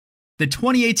The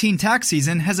 2018 tax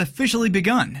season has officially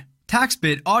begun.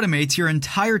 TaxBit automates your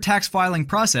entire tax filing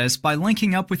process by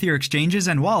linking up with your exchanges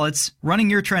and wallets, running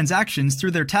your transactions through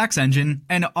their tax engine,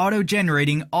 and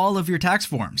auto-generating all of your tax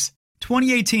forms.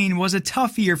 2018 was a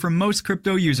tough year for most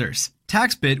crypto users.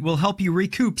 TaxBit will help you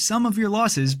recoup some of your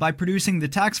losses by producing the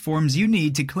tax forms you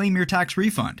need to claim your tax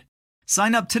refund.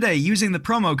 Sign up today using the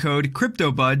promo code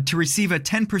CryptoBud to receive a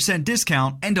 10%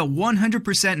 discount and a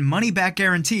 100% money-back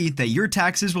guarantee that your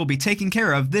taxes will be taken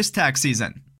care of this tax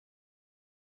season.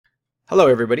 Hello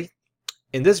everybody.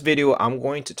 In this video, I'm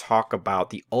going to talk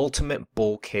about the ultimate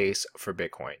bull case for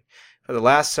Bitcoin. For the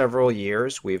last several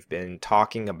years, we've been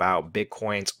talking about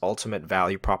Bitcoin's ultimate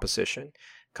value proposition,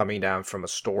 coming down from a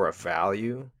store of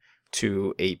value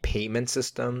to a payment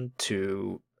system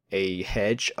to a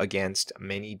hedge against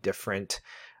many different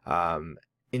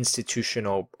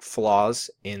institutional flaws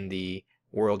in the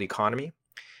world economy.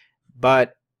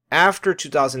 But after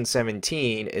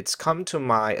 2017, it's come to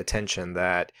my attention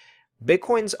that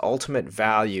Bitcoin's ultimate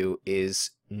value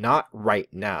is not right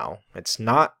now. It's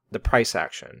not the price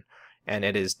action, and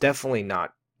it is definitely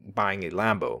not buying a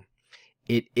Lambo.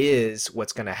 It is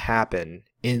what's going to happen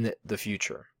in the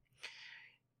future.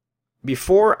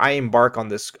 Before I embark on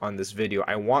this video,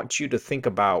 I want you to think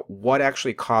about what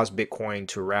actually caused Bitcoin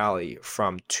to rally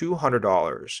from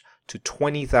 $200 to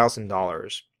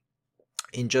 $20,000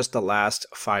 in just the last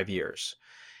 5 years.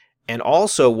 And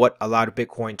also what allowed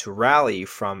Bitcoin to rally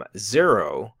from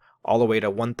zero all the way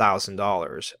to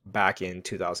 $1,000 back in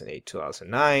 2008,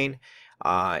 2009,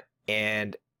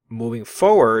 and moving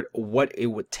forward, what it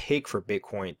would take for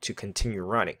Bitcoin to continue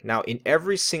running. Now, in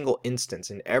every single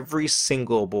instance, in every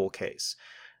single bull case,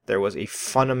 there was a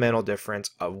fundamental difference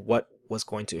of what was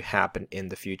going to happen in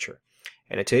the future.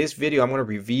 And in today's video, I'm going to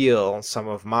reveal some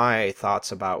of my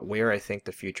thoughts about where I think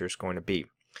the future is going to be.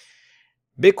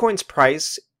 Bitcoin's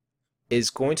price is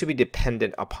going to be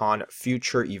dependent upon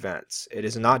future events. It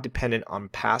is not dependent on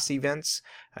past events,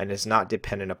 and is not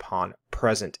dependent upon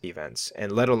present events,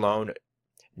 and let alone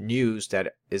news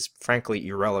that is frankly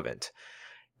irrelevant.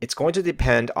 It's going to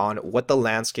depend on what the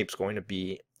landscape is going to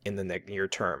be in the near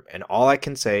term. And all I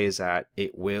can say is that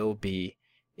it will be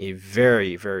a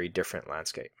very, very different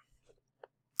landscape.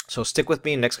 So stick with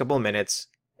me in the next couple of minutes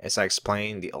as I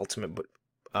explain the ultimate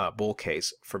bull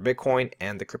case for Bitcoin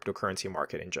and the cryptocurrency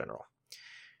market in general.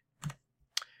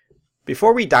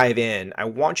 Before we dive in, I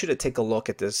want you to take a look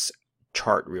at this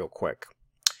chart real quick.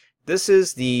 This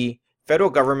is the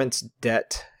federal government's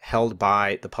debt held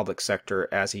by the public sector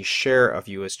as a share of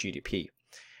US GDP.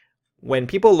 When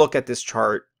people look at this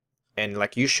chart, and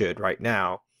like you should right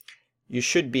now, you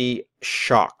should be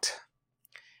shocked.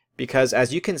 Because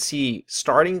as you can see,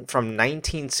 starting from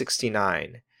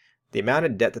 1969, the amount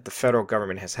of debt that the federal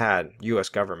government has had, US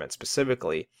government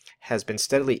specifically, has been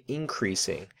steadily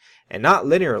increasing, and not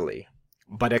linearly,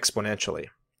 but exponentially.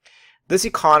 This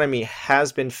economy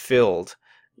has been fueled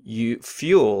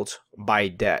by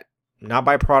debt, not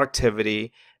by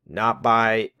productivity, not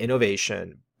by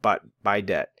innovation, but by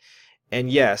debt. And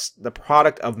yes, the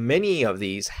product of many of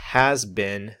these has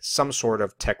been some sort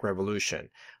of tech revolution.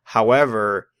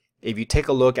 However, if you take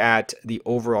a look at the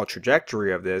overall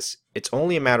trajectory of this, it's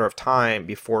only a matter of time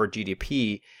before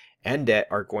GDP and debt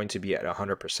are going to be at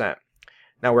 100%.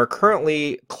 Now, we're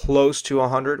currently close to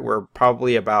 100. We're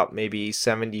probably about maybe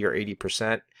 70 or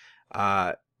 80%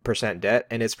 debt,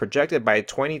 and it's projected by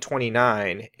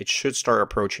 2029 it should start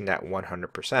approaching that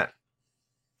 100%.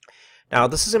 Now,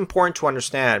 this is important to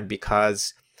understand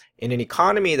because in an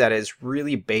economy that is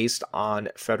really based on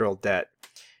federal debt,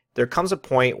 there comes a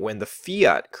point when the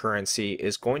fiat currency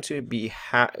is going to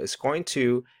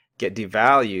get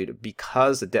devalued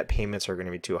because the debt payments are going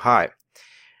to be too high.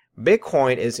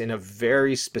 Bitcoin is in a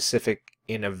very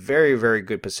very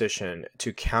good position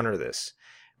to counter this.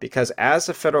 Because as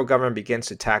the federal government begins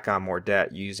to tack on more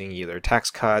debt using either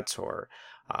tax cuts or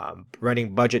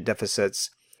running budget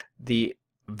deficits, the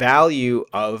value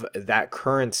of that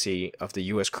currency, of the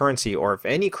US currency, or of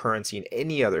any currency in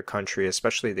any other country,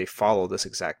 especially if they follow this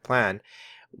exact plan,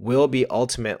 will be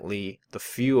ultimately the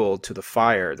fuel to the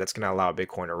fire that's going to allow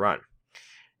Bitcoin to run.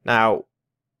 Now,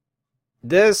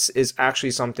 this is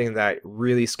actually something that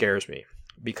really scares me,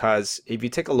 because if you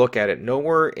take a look at it,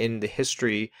 nowhere in the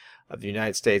history of the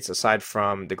United States, aside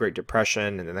from the Great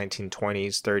Depression in the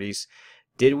 1920s, 30s,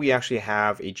 did we actually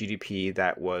have a GDP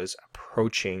that was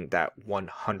approaching that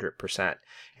 100%.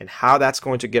 And how that's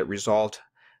going to get resolved,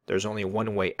 there's only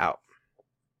one way out.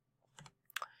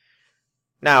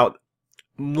 Now,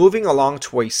 moving along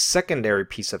to a secondary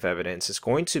piece of evidence is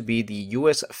going to be the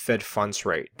U.S. Fed funds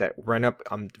rate that went up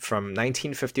from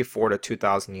 1954 to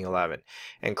 2011.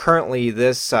 And currently,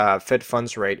 this Fed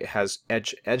funds rate has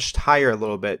edged higher a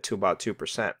little bit to about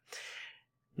 2%.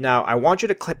 Now, I want you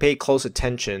to pay close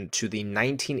attention to the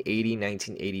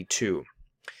 1980-1982.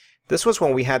 This was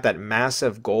when we had that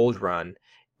massive gold run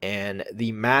and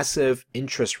the massive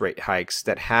interest rate hikes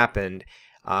that happened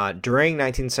during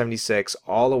 1976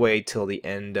 all the way till the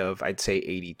end of, I'd say,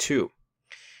 82.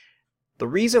 The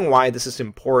reason why this is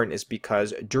important is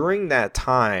because during that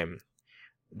time,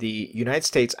 the United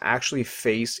States actually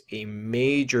faced a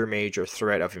major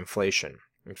threat of inflation.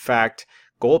 In fact,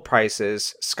 gold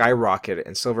prices skyrocketed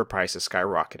and silver prices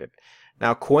skyrocketed.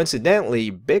 Now,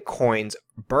 coincidentally, Bitcoin's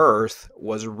birth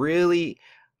was really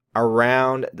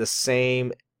around the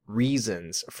same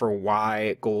reasons for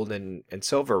why gold and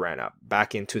silver ran up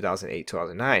back in 2008,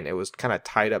 2009. It was kind of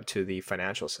tied up to the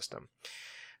financial system.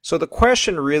 So the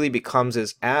question really becomes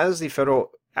is, as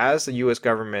the US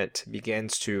government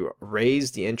begins to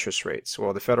raise the interest rates,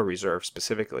 well, the Federal Reserve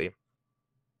specifically,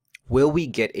 will we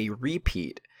get a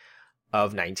repeat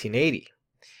of 1980?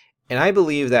 And I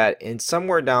believe that in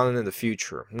somewhere down in the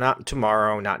future, not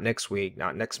tomorrow, not next week,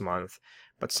 not next month,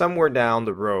 but somewhere down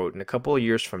the road in a couple of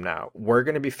years from now, we're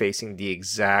going to be facing the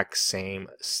exact same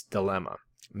dilemma.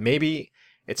 Maybe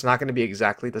it's not going to be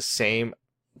exactly the same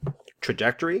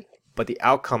trajectory, but the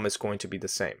outcome is going to be the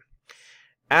same.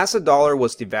 As the dollar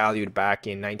was devalued back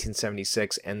in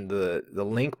 1976 and the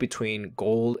link between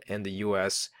gold and the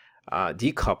US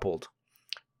decoupled,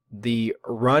 the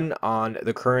run on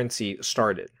the currency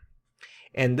started.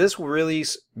 And this really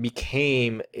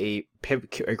became a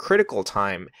critical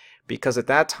time because at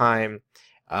that time,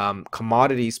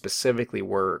 commodities specifically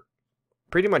were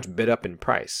pretty much bid up in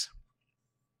price.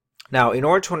 Now, in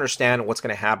order to understand what's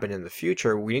going to happen in the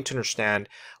future, we need to understand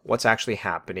what's actually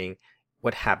happening,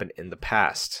 what happened in the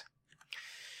past.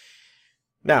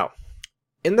 Now,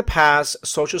 in the past,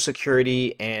 Social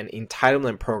Security and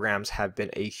entitlement programs have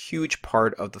been a huge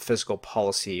part of the fiscal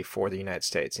policy for the United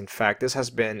States. In fact, this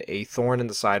has been a thorn in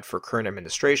the side for current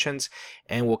administrations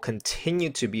and will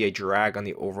continue to be a drag on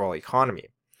the overall economy.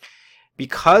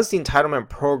 Because the entitlement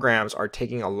programs are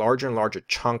taking a larger and larger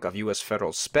chunk of U.S.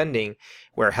 federal spending,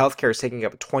 where healthcare is taking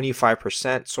up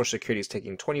 25%, Social Security is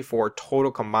taking 24%,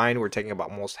 total combined, we're taking about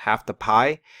almost half the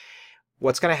pie.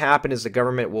 What's going to happen is the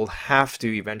government will have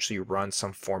to eventually run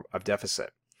some form of deficit.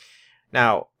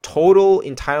 Now, total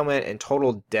entitlement and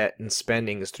total debt and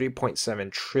spending is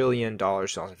 $3.7 trillion in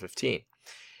 2015.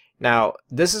 Now,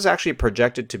 this is actually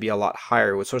projected to be a lot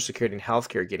higher with Social Security and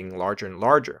healthcare getting larger and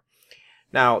larger.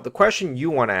 Now, the question you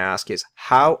want to ask is,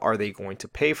 how are they going to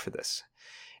pay for this?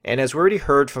 And as we already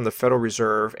heard from the Federal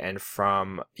Reserve and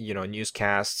from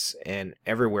newscasts and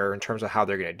everywhere in terms of how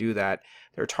they're going to do that,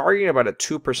 they're targeting about a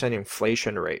 2%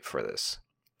 inflation rate for this.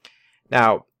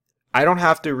 Now, I don't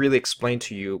have to really explain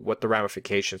to you what the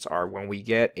ramifications are when we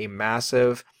get a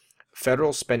massive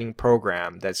federal spending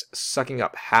program that's sucking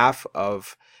up half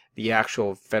of the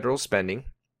actual federal spending,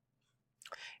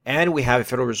 and we have a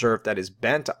Federal Reserve that is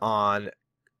bent on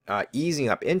easing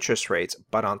up interest rates,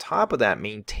 but on top of that,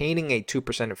 maintaining a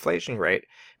 2% inflation rate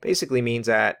basically means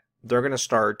that they're going to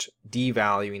start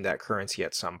devaluing that currency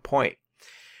at some point.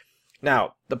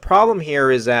 Now, the problem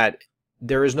here is that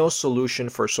there is no solution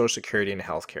for Social Security and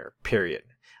healthcare, period,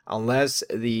 unless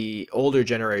the older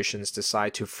generations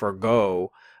decide to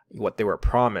forgo what they were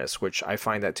promised, which I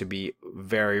find that to be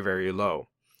very low.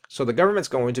 So the government's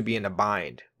going to be in a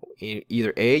bind.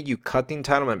 Either A, you cut the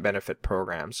entitlement benefit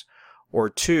programs, or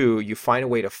two, you find a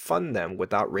way to fund them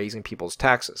without raising people's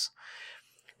taxes.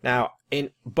 Now, in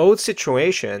both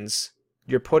situations,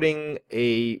 you're putting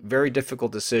a very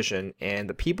difficult decision, and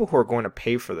the people who are going to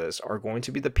pay for this are going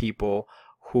to be the people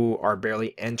who are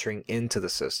barely entering into the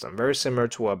system, very similar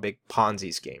to a big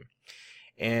Ponzi scheme.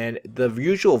 And the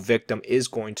usual victim is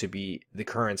going to be the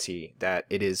currency that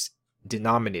it is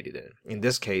denominated in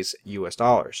this case, US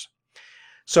dollars.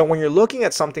 So when you're looking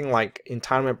at something like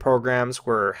entitlement programs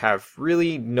where have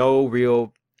really no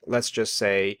real, let's just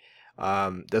say,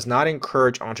 does not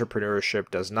encourage entrepreneurship,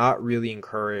 does not really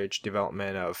encourage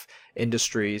development of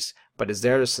industries, but is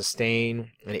there to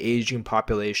sustain an aging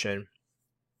population,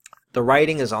 the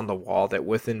writing is on the wall that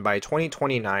by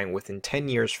 2029, within 10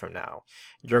 years from now,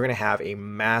 you're going to have a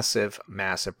massive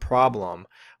problem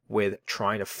with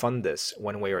trying to fund this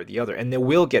one way or the other. And they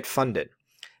will get funded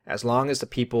as long as the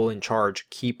people in charge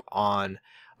keep on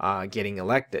getting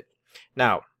elected.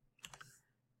 Now,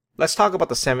 let's talk about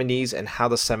the 70s and how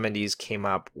the 70s came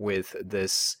up with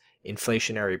this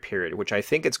inflationary period, which I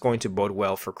think it's going to bode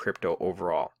well for crypto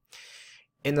overall.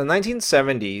 In the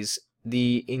 1970s,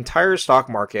 the entire stock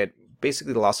market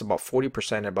basically lost about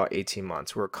 40% in about 18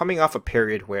 months. We're coming off a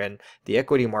period when the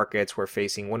equity markets were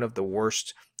facing one of the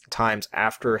worst times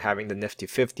after having the Nifty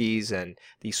 50s and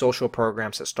the social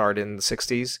programs that started in the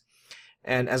 60s.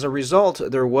 And as a result,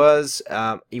 there was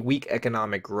a weak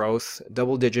economic growth,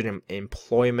 double-digit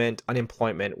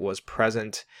unemployment was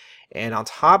present, and on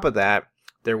top of that,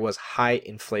 there was high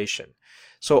inflation.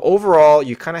 So overall,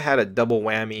 you kind of had a double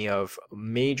whammy of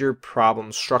major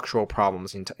problems, structural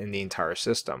problems in the entire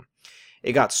system.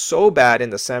 It got so bad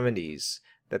in the 70s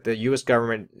that the US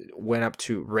government went up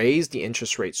to raise the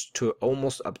interest rates to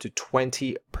almost up to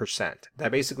 20%.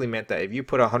 That basically meant that if you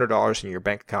put $100 in your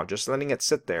bank account, just letting it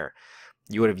sit there,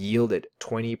 you would have yielded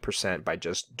 20% by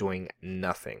just doing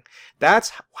nothing.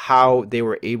 That's how they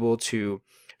were able to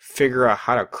figure out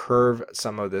how to curb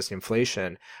some of this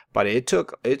inflation, but it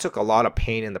took a lot of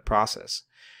pain in the process.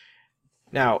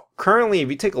 Now, currently, if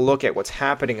you take a look at what's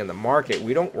happening in the market,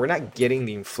 we're not getting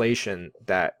the inflation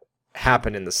that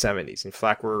happened in the 70s. In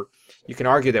fact, you can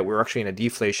argue that we're actually in a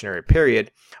deflationary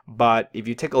period, but if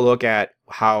you take a look at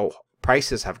how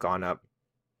prices have gone up,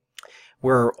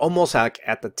 we're almost like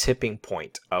at the tipping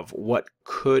point of what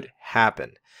could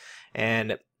happen.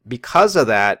 And because of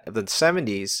that, the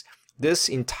 70s, this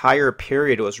entire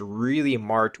period was really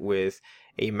marked with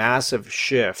a massive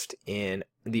shift in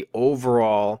the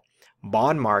overall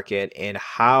bond market and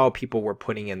how people were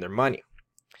putting in their money.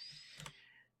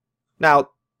 Now,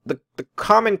 the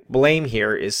common blame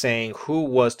here is saying who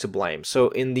was to blame. So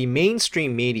in the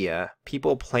mainstream media,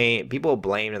 people blamed,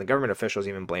 and the government officials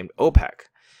even blamed OPEC.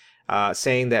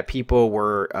 Saying that people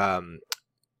were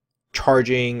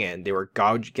charging and they were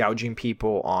gouging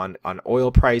people on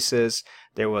oil prices.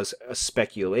 There was a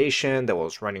speculation that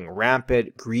was running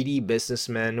rampant. Greedy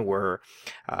businessmen were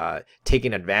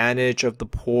taking advantage of the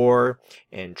poor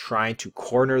and trying to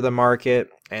corner the market.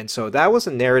 And so that was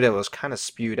a narrative that was kind of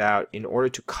spewed out in order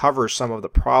to cover some of the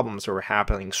problems that were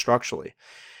happening structurally.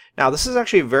 Now, this is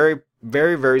actually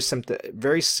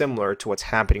very similar to what's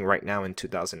happening right now in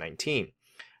 2019.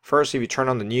 First, if you turn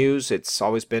on the news, it's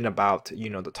always been about,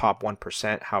 the top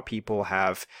 1%, how people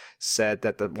have said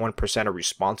that the 1% are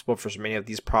responsible for so many of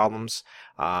these problems.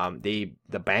 The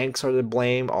banks are to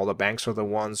blame. All the banks are the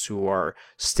ones who are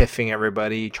stiffing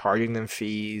everybody, charging them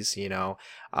fees,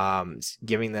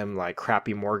 giving them like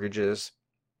crappy mortgages.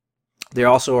 They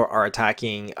also are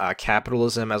attacking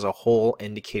capitalism as a whole,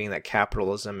 indicating that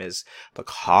capitalism is the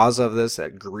cause of this,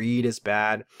 that greed is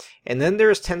bad. And then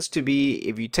there tends to be,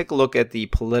 if you take a look at the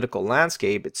political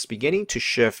landscape, it's beginning to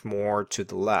shift more to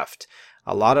the left.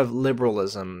 A lot of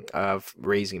liberalism of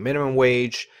raising minimum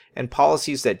wage and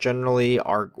policies that generally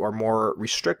are more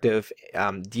restrictive,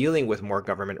 dealing with more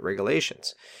government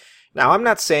regulations. Now, I'm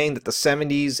not saying that the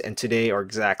 70s and today are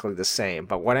exactly the same,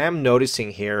 but what I'm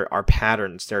noticing here are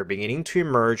patterns that are beginning to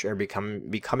emerge and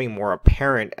becoming more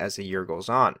apparent as the year goes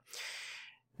on.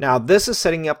 Now, this is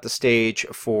setting up the stage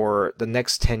for the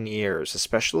next 10 years,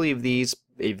 especially if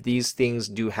these things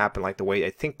do happen like the way I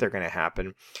think they're going to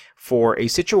happen, for a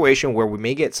situation where we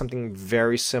may get something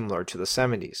very similar to the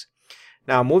 70s.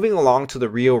 Now, moving along to the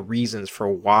real reasons for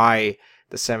why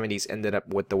the 70s ended up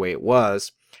with the way it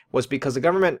was because the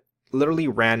government literally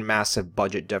ran massive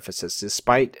budget deficits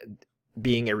despite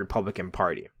being a Republican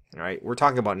party. Right? We're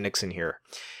talking about Nixon here.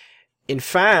 In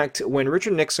fact, when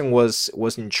Richard Nixon was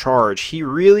in charge, he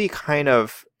really kind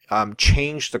of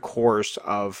changed the course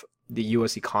of the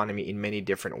U.S. economy in many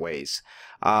different ways.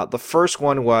 The first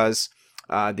one was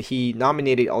he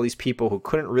nominated all these people who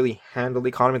couldn't really handle the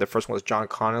economy. The first one was John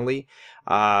Connally,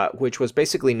 which was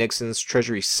basically Nixon's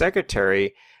Treasury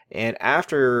Secretary. And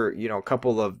after a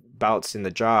couple of bouts in the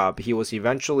job, he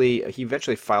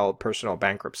eventually filed personal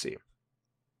bankruptcy.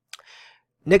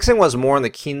 Nixon was more in the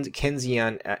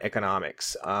Keynesian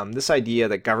economics. This idea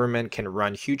that government can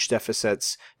run huge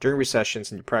deficits during recessions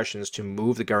and depressions to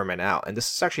move the government out. And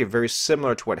this is actually very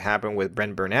similar to what happened with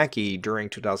Ben Bernanke during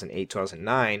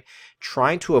 2008-2009,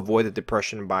 trying to avoid the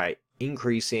depression by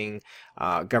increasing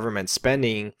government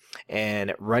spending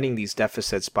and running these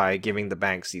deficits by giving the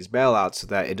banks these bailouts so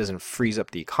that it doesn't freeze up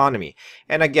the economy.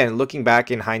 And again, looking back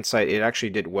in hindsight, it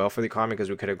actually did well for the economy because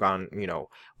we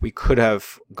could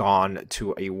have gone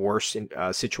to a worse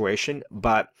situation.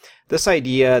 But this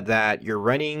idea that you're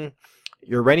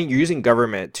using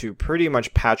government to pretty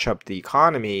much patch up the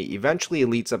economy eventually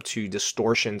leads up to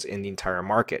distortions in the entire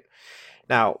market.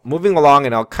 Now, moving along,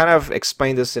 and I'll kind of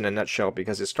explain this in a nutshell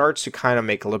because it starts to kind of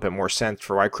make a little bit more sense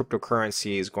for why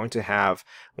cryptocurrency is going to have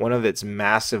one of its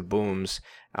massive booms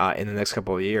in the next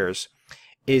couple of years,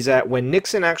 is that when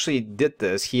Nixon actually did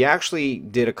this, he actually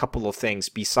did a couple of things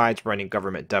besides running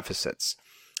government deficits.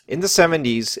 In the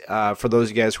 70s, for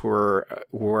those of you guys who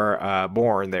were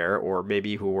born there, or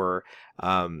maybe who were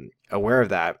aware of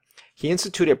that, he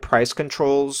instituted price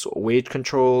controls, wage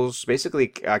controls, basically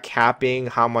capping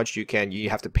how much you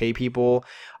have to pay people,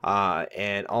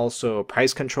 and also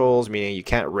price controls, meaning you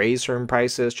can't raise certain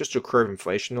prices just to curb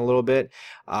inflation a little bit.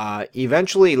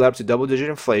 Eventually, it led up to double-digit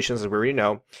inflation, as we already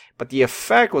know, but the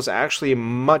effect was actually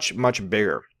much, much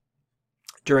bigger.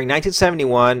 During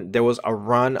 1971, there was a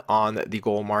run on the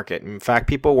gold market. In fact,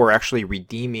 people were actually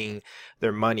redeeming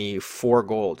their money for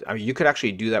gold. I mean, you could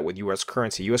actually do that with U.S.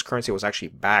 currency. U.S. currency was actually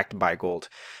backed by gold.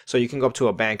 So you can go up to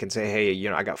a bank and say, hey,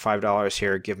 I got $5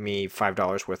 here. Give me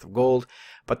 $5 worth of gold.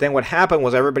 But then what happened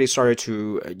was everybody started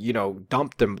to,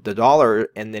 dump the dollar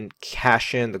and then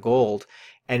cash in the gold.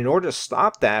 And in order to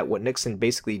stop that, what Nixon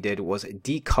basically did was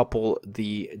decouple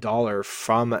the dollar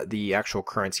from the actual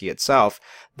currency itself.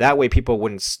 That way people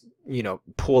wouldn't,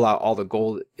 pull out all the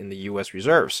gold in the U.S.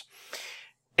 reserves.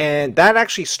 And that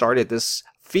actually started this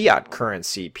fiat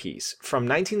currency piece. From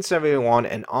 1971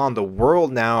 and on, the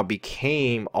world now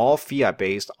became all fiat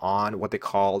based on what they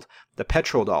called the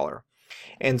petrodollar.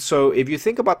 And so if you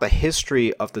think about the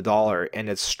history of the dollar and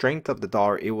its strength of the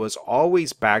dollar, it was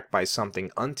always backed by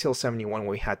something until 71 when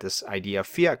we had this idea of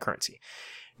fiat currency.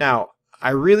 Now,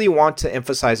 I really want to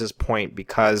emphasize this point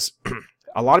because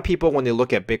a lot of people, when they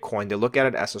look at Bitcoin, they look at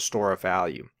it as a store of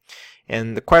value.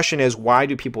 And the question is, why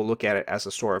do people look at it as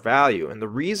a store of value? And the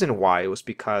reason why was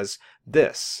because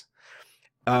this.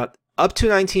 Up to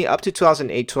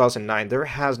 2008, 2009, there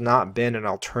has not been an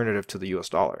alternative to the US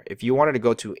dollar. If you wanted to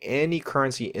go to any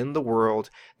currency in the world,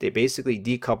 they basically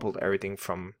decoupled everything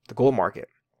from the gold market.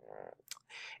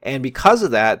 And because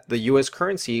of that, the US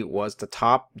currency was the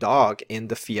top dog in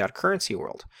the fiat currency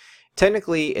world.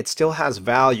 Technically, it still has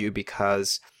value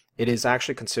because it is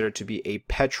actually considered to be a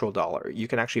petrodollar. You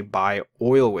can actually buy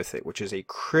oil with it, which is a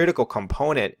critical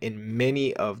component in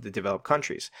many of the developed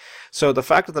countries. So the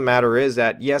fact of the matter is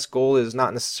that, yes, gold is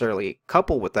not necessarily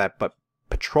coupled with that, but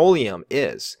petroleum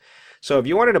is. So if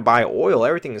you wanted to buy oil,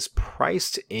 everything is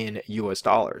priced in US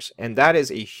dollars. And that is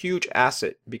a huge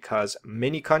asset because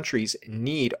many countries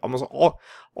need, almost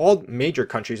all major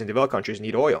countries and developed countries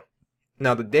need oil.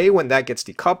 Now, the day when that gets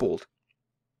decoupled,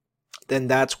 then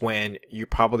that's when you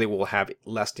probably will have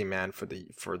less demand for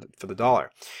the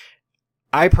dollar.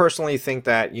 I personally think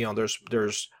that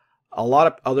there's a lot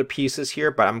of other pieces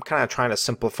here, but I'm kind of trying to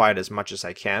simplify it as much as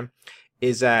I can.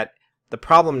 Is that the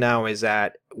problem now is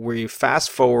that we fast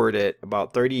forward it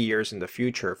about 30 years in the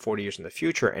future, 40 years in the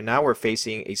future, and now we're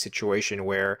facing a situation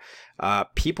where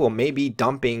people may be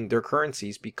dumping their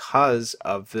currencies because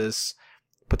of this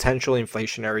potential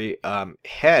inflationary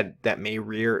head that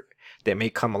may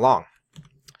come along.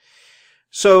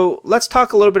 So let's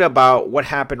talk a little bit about what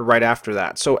happened right after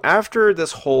that. So after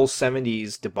this whole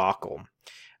 70s debacle,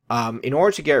 in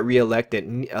order to get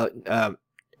reelected,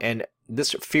 and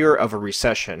this fear of a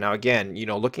recession. Now again,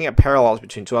 looking at parallels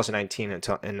between 2019 and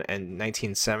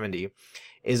 1970,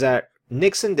 is that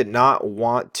Nixon did not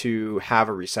want to have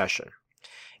a recession.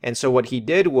 And so what he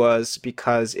did was,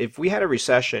 because if we had a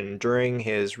recession during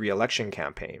his reelection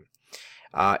campaign,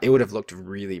 it would have looked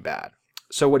really bad.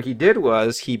 So what he did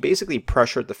was he basically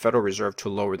pressured the Federal Reserve to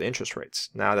lower the interest rates.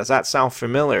 Now, does that sound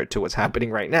familiar to what's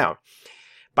happening right now?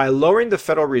 By lowering the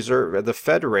Federal Reserve, the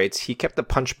Fed rates, he kept the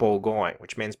punch bowl going,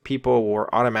 which means people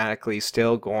were automatically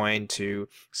still going to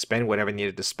spend whatever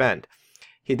needed to spend.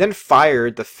 He then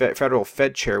fired the federal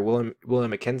Fed chair, William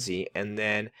McKenzie, and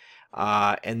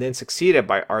then succeeded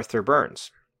by Arthur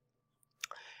Burns.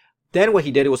 Then what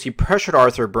he did was he pressured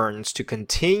Arthur Burns to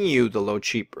continue the low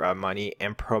cheap money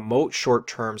and promote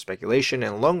short-term speculation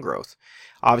and loan growth.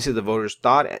 Obviously, the voters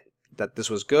thought that this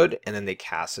was good, and then they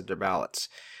casted their ballots.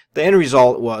 The end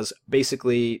result was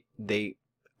basically they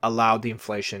allowed the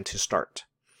inflation to start.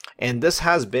 And this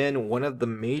has been one of the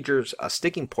major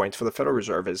sticking points for the Federal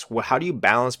Reserve is how do you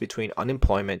balance between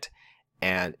unemployment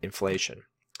and inflation?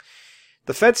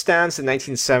 The Fed stance in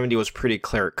 1970 was pretty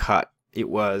clear-cut. It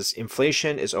was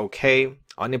inflation is okay,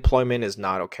 unemployment is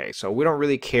not okay. So we don't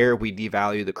really care if we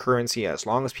devalue the currency as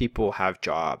long as people have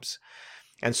jobs.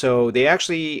 And so they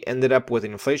actually ended up with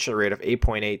an inflation rate of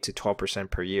 8.8 to 12%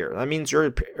 per year. That means your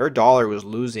dollar was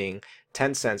losing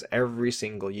 10 cents every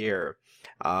single year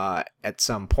at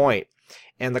some point.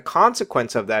 And the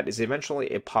consequence of that is eventually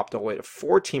it popped all the way to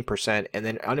 14%, and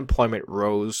then unemployment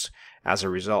rose as a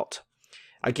result.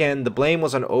 Again, the blame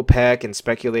was on OPEC and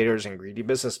speculators and greedy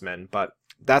businessmen, but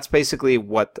that's basically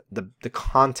what the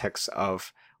context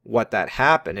of what that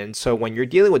happened. And so when you're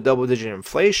dealing with double-digit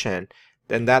inflation,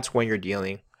 then that's when you're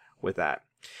dealing with that.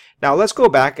 Now let's go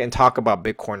back and talk about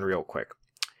Bitcoin real quick.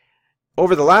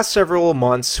 Over the last several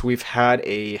months, we've had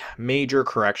a major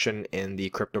correction in the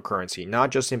cryptocurrency,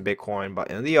 not just in Bitcoin, but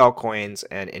in the altcoins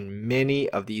and in many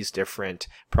of these different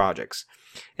projects.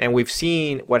 And we've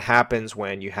seen what happens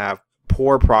when you have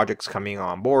poor projects coming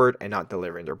on board and not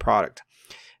delivering their product.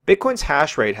 Bitcoin's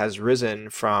hash rate has risen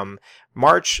from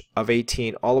March of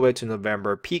 18 all the way to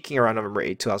November, peaking around November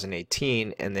 8,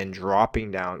 2018, and then dropping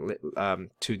down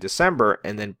to December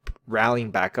and then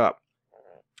rallying back up.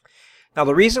 Now,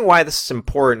 the reason why this is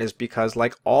important is because,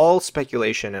 like all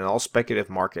speculation and all speculative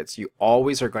markets, you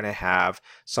always are going to have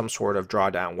some sort of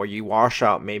drawdown where you wash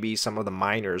out maybe some of the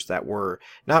miners that were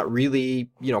not really,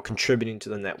 contributing to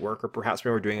the network, or perhaps they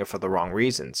were doing it for the wrong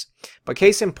reasons. But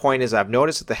case in point is I've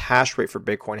noticed that the hash rate for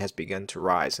Bitcoin has begun to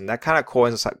rise, and that kind of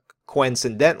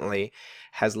coincidentally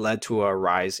has led to a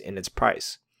rise in its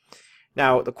price.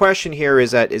 Now, the question here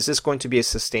is that, is this going to be a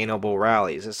sustainable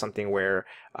rally? Is this something where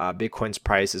Bitcoin's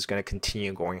price is going to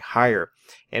continue going higher?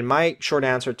 And my short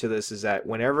answer to this is that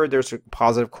whenever there's a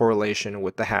positive correlation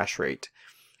with the hash rate,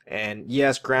 and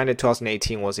yes, granted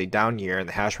 2018 was a down year and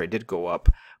the hash rate did go up,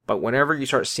 but whenever you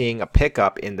start seeing a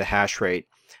pickup in the hash rate,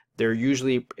 it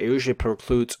usually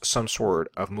precludes some sort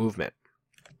of movement.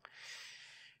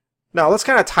 Now, let's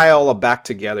kind of tie all back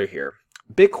together here.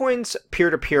 Bitcoin's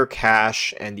peer-to-peer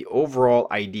cash and the overall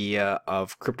idea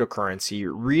of cryptocurrency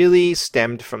really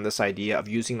stemmed from this idea of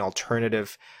using an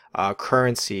alternative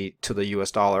currency to the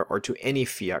US dollar or to any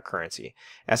fiat currency.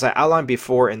 As I outlined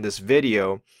before in this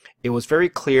video, it was very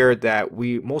clear that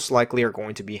we most likely are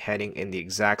going to be heading in the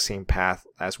exact same path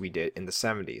as we did in the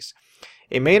 70s.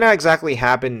 It may not exactly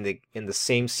happen in the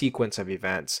same sequence of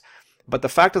events, but the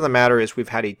fact of the matter is we've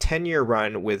had a 10-year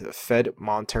run with Fed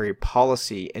monetary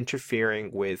policy interfering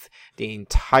with the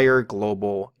entire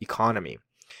global economy.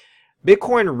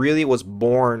 Bitcoin really was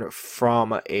born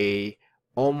from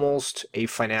almost a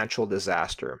financial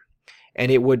disaster.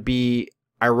 And it would be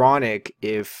ironic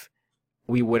if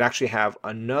we would actually have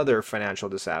another financial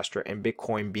disaster and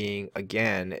Bitcoin being,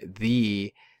 again,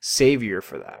 the savior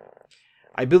for that.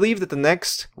 I believe that the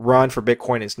next run for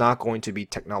Bitcoin is not going to be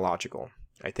technological.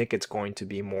 I think it's going to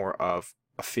be more of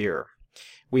a fear.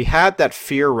 We had that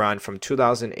fear run from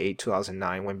 2008,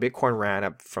 2009 when Bitcoin ran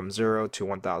up from $0 to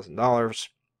 $1,000.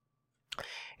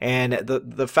 And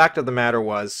the fact of the matter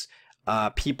was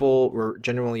people were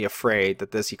genuinely afraid that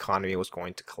this economy was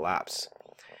going to collapse.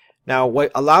 Now,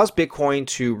 what allows Bitcoin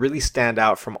to really stand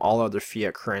out from all other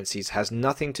fiat currencies has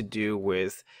nothing to do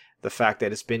with the fact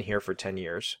that it's been here for 10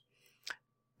 years.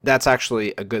 That's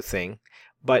actually a good thing.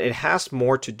 But it has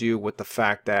more to do with the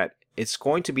fact that it's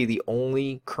going to be the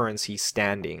only currency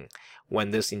standing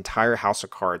when this entire house of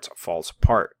cards falls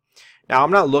apart. Now, I'm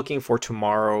not looking for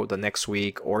tomorrow, the next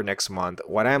week, or next month.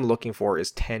 What I'm looking for is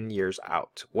 10 years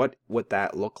out. What would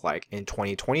that look like in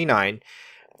 2029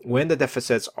 when the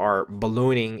deficits are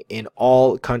ballooning in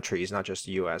all countries, not just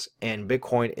the US, and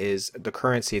Bitcoin is the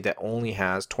currency that only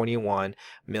has 21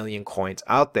 million coins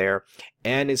out there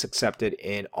and is accepted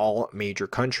in all major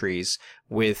countries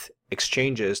with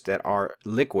exchanges that are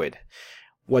liquid.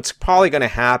 What's probably going to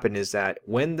happen is that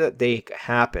when the day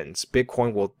happens,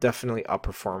 Bitcoin will definitely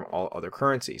outperform all other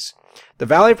currencies. The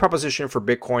value proposition for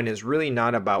Bitcoin is really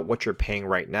not about what you're paying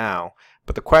right now,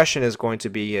 but the question is going to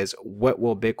be is what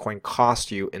will Bitcoin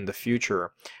cost you in the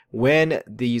future when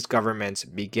these governments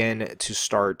begin to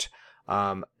start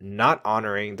not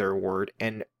honoring their word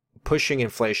and pushing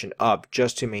inflation up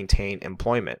just to maintain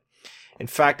employment. In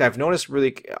fact, I've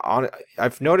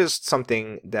noticed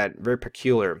something that very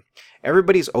peculiar.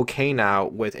 Everybody's okay now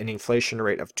with an inflation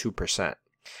rate of 2%.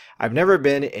 I've never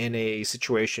been in a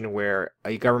situation where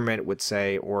a government would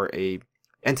say, or a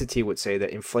entity would say, that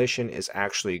inflation is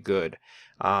actually good.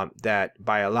 That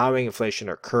by allowing inflation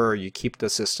to occur, you keep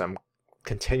the system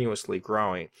continuously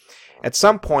growing. At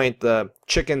some point, the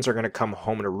chickens are going to come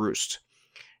home to roost.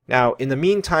 Now, in the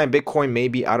meantime, Bitcoin may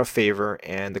be out of favor,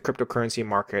 and the cryptocurrency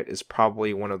market is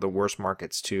probably one of the worst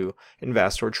markets to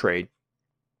invest or trade.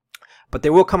 But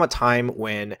there will come a time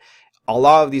when a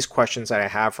lot of these questions that I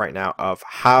have right now of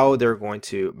how they're going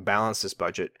to balance this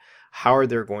budget, how are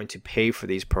they going to pay for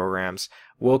these programs,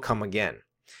 will come again.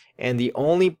 And the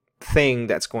only thing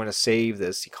that's going to save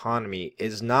this economy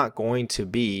is not going to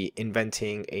be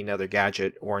inventing another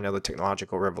gadget or another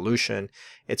technological revolution.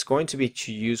 It's going to be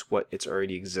to use what it's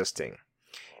already existing.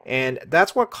 And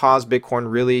that's what caused Bitcoin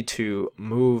really to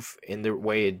move in the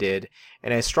way it did.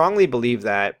 And I strongly believe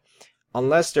that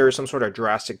unless there is some sort of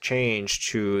drastic change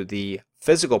to the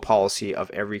physical policy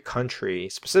of every country,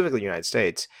 specifically the United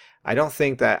States, I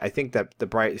think that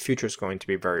the future is going to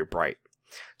be very bright.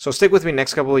 So stick with me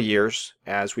next couple of years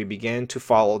as we begin to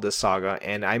follow this saga,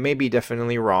 and I may be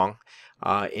definitely wrong.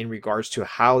 in regards to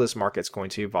how this market's going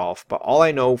to evolve. But all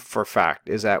I know for a fact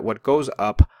is that what goes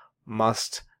up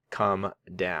must come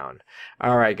down.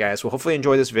 All right, guys. Well, hopefully you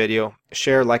enjoy this video.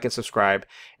 Share, like, and subscribe.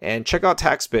 And check out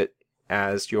TaxBit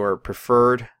as your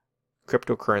preferred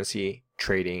cryptocurrency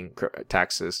trading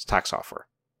tax software.